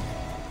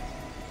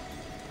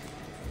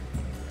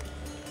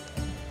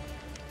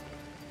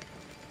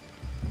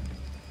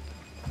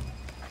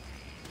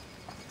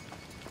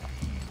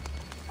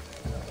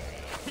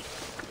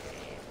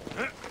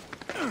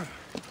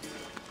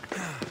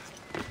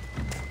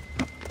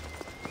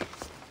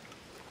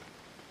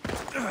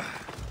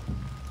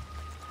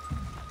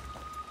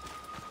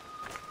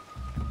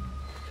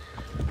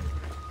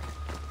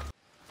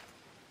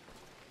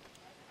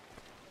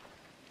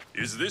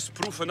 Is this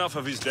proof enough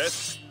of his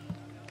death?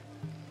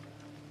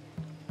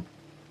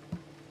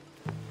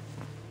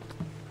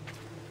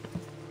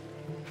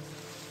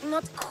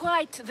 Not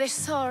quite the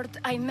sword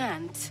I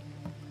meant.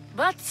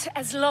 But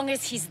as long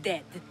as he's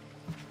dead.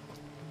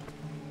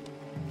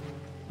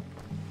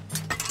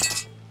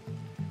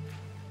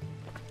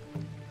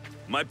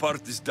 My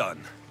part is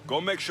done. Go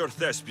make sure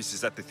Thespis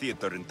is at the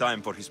theater in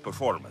time for his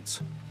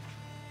performance.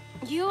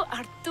 You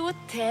are too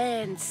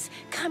tense.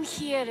 Come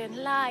here and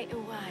lie a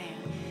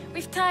while.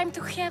 We've time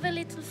to have a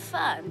little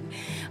fun.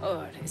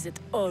 Or is it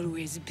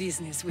always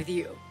business with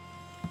you?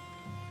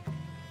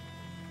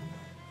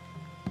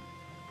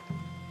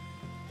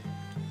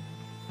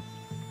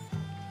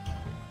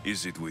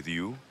 Is it with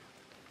you?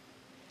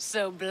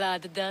 So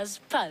blood does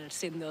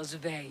pulse in those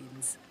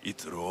veins.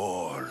 It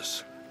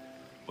roars.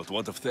 But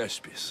what of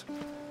Thespis?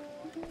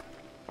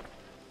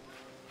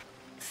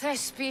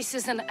 Thespis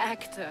is an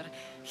actor.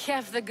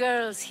 Half the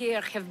girls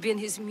here have been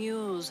his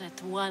muse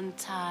at one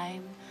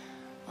time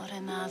or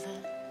another.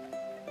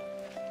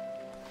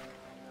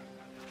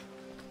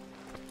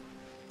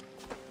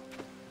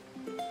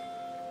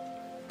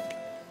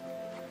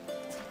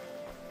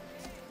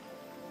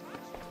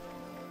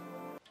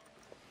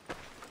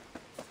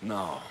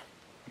 Now,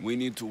 We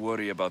need to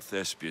worry about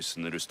Thespius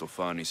and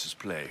Aristophanes'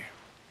 play.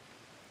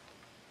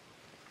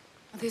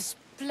 This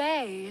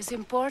play is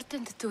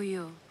important to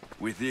you.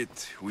 With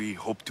it, we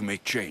hope to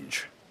make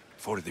change.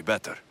 For the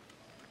better.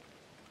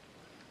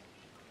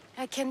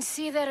 I can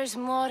see there is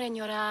more in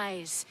your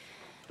eyes,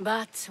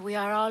 but we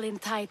are all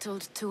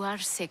entitled to our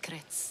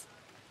secrets.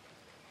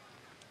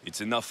 It's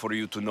enough for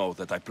you to know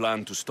that I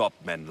plan to stop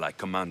men like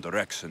Commander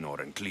Exenor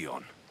and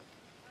Cleon.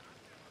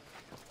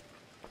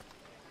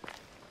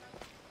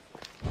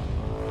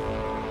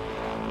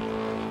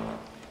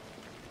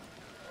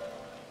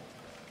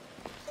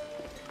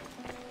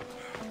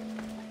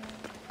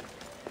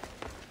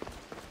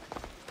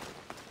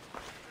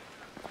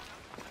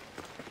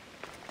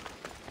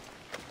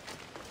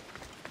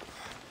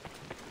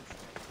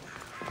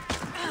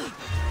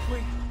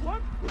 Wait,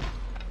 what?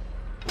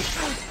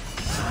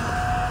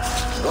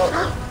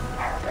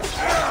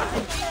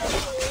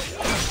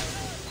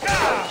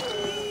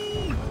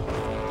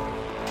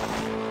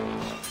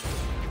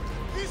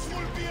 This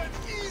will be an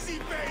easy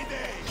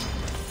payday!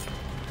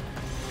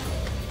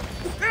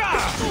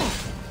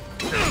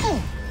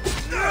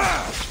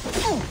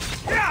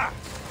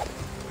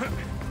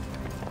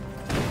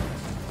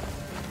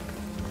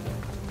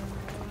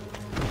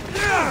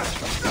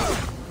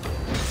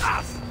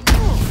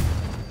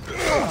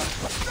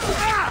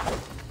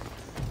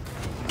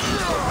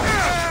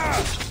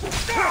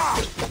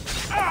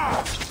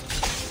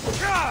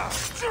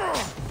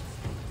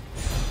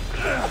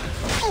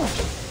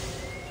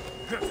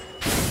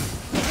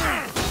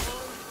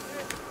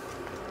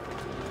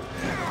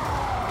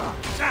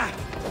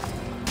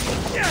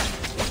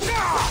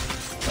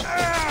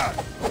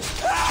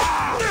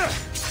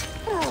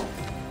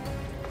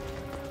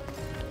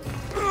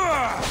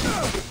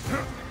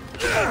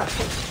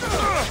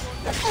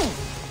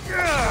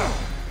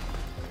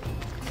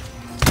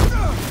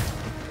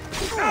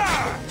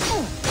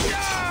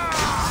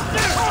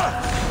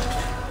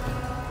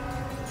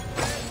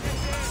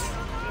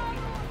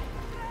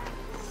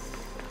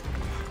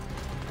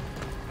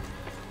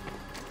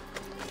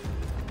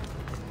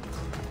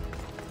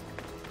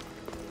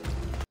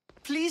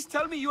 Please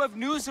tell me you have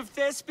news of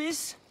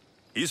Thespius?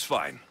 He's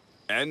fine,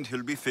 and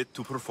he'll be fit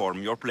to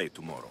perform your play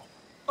tomorrow.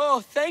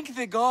 Oh, thank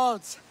the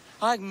gods.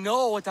 I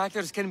know what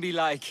actors can be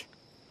like.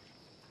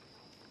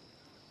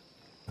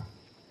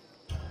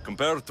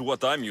 Compared to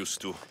what I'm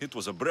used to, it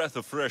was a breath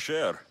of fresh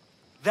air.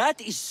 That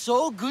is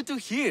so good to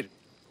hear.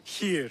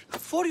 Here,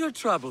 for your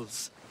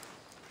troubles.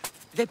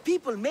 The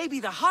people may be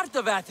the heart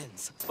of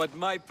Athens, but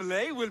my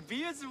play will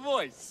be its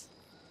voice.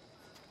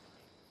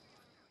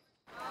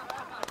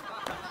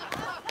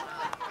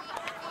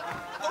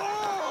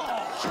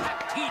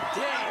 Happy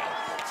day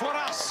for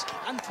us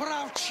and for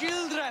our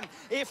children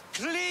if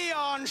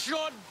Cleon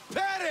should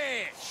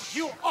perish!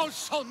 You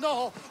also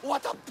know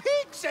what a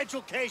pig's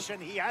education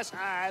he has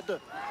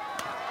had.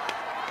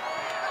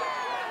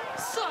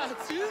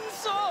 Such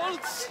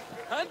insults!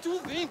 And to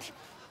think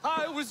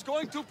I was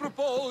going to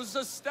propose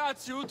a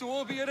statue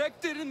to be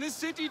erected in the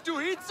city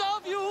to each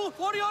of you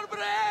for your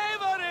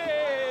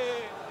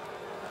bravery!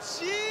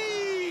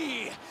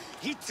 See!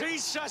 He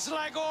treats us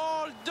like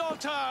old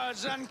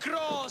dotards and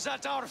crawls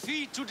at our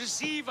feet to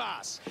deceive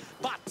us.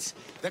 But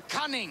the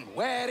cunning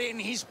wherein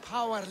his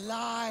power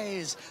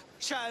lies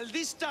shall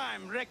this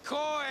time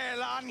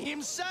recoil on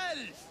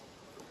himself.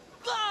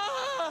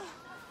 Ah!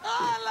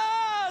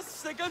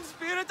 Alas! The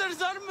conspirators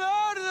are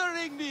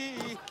murdering me!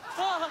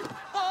 Ah!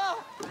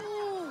 Ah!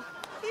 Ooh!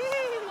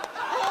 Ee!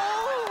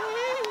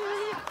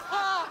 Oh! Ee!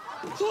 Ah!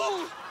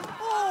 Ooh!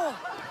 Oh!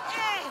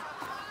 Eh!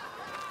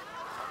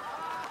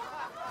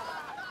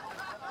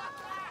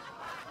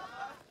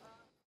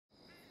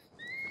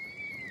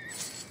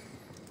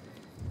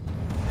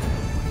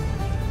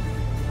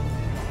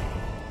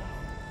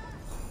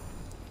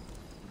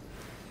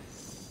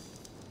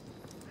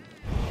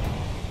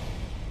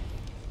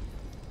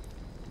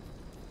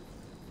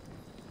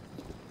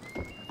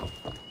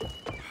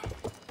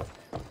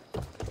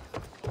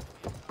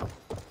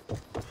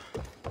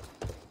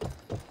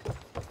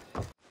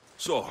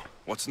 So,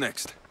 what's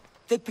next?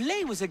 The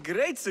play was a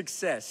great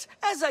success,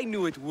 as I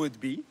knew it would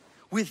be.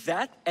 With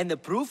that, and the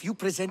proof you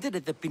presented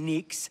at the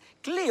Pnyx,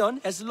 Cleon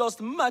has lost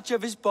much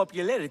of his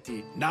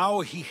popularity.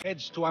 Now he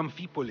heads to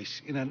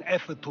Amphipolis in an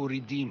effort to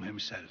redeem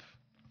himself.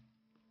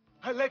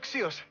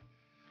 Alexios,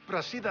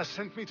 Brasidas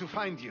sent me to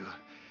find you.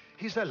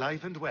 He's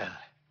alive and well.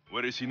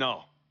 Where is he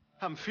now?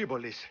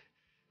 Amphipolis.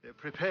 They're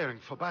preparing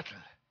for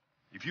battle.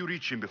 If you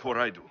reach him before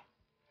I do,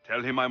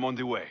 tell him I'm on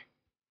the way.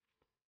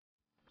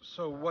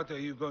 So what are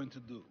you going to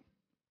do?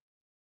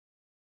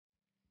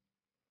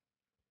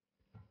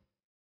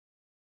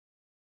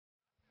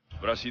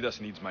 Brasidas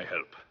needs my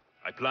help.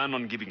 I plan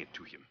on giving it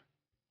to him.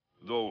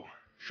 Though,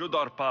 should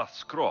our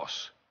paths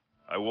cross,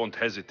 I won't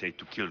hesitate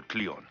to kill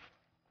Cleon.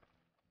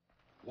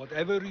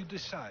 Whatever you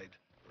decide,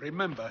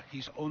 remember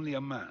he's only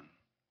a man.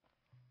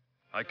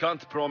 I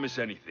can't promise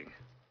anything.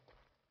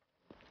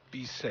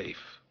 Be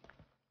safe.